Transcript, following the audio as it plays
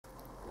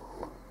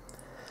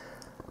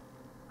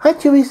Hi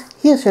Tubies,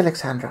 here's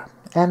Alexandra,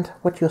 and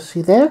what you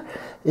see there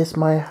is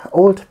my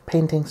old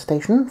painting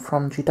station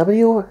from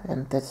GW,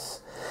 and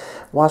this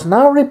was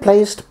now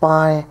replaced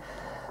by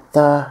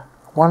the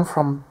one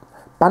from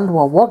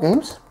Bandwa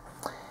Wargames.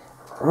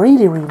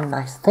 Really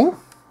nice thing.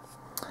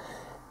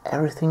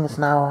 Everything is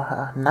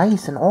now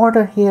nice in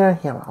order here.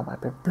 Here are my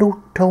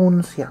blue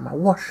tones, here are my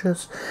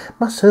washes,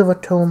 my silver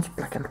tones,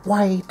 black and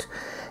white,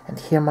 and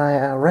here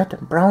my red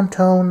and brown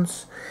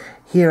tones.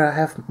 Here I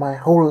have my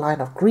whole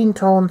line of green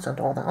tones and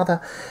all the other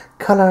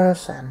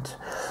colors, and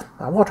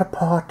my water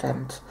pot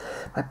and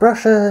my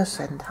brushes,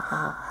 and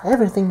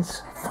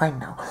everything's fine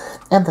now.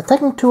 And the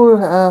second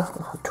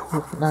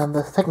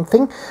the second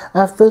thing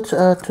I've built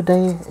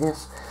today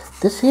is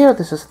this here.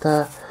 This is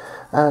the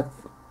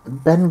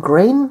Ben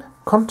Grain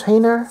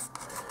container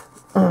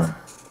from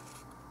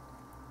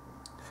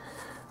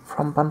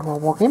Bandwa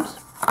Wargames.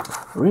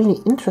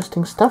 Really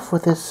interesting stuff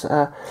with this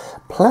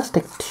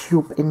plastic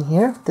tube in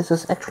here. This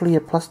is actually a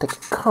plastic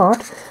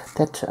card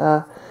that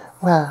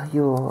well,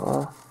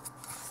 you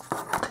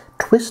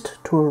twist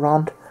to a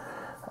round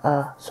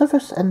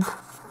surface and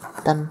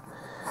then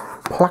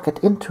plug it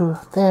into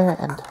there,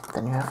 and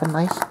then you have a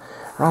nice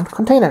round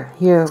container.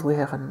 Here we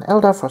have an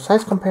Elder for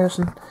size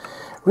comparison.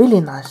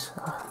 Really nice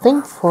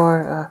thing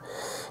for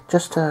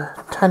just a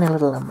tiny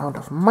little amount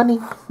of money.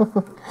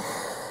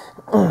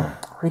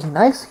 Really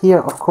nice. Here,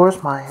 of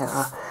course, my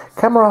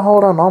camera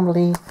holder.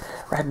 Normally,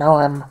 right now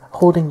I'm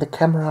holding the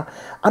camera,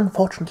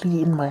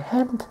 unfortunately, in my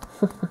hand.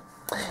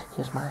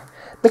 Here's my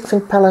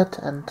mixing palette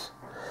and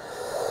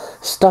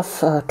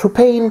stuff to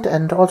paint,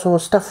 and also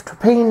stuff to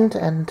paint,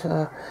 and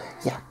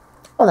yeah,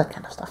 all that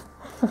kind of stuff.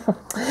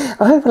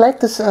 I hope you like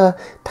this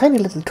tiny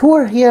little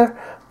tour here,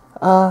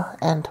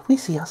 and we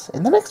see us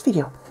in the next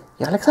video.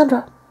 Yeah,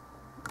 Alexandra.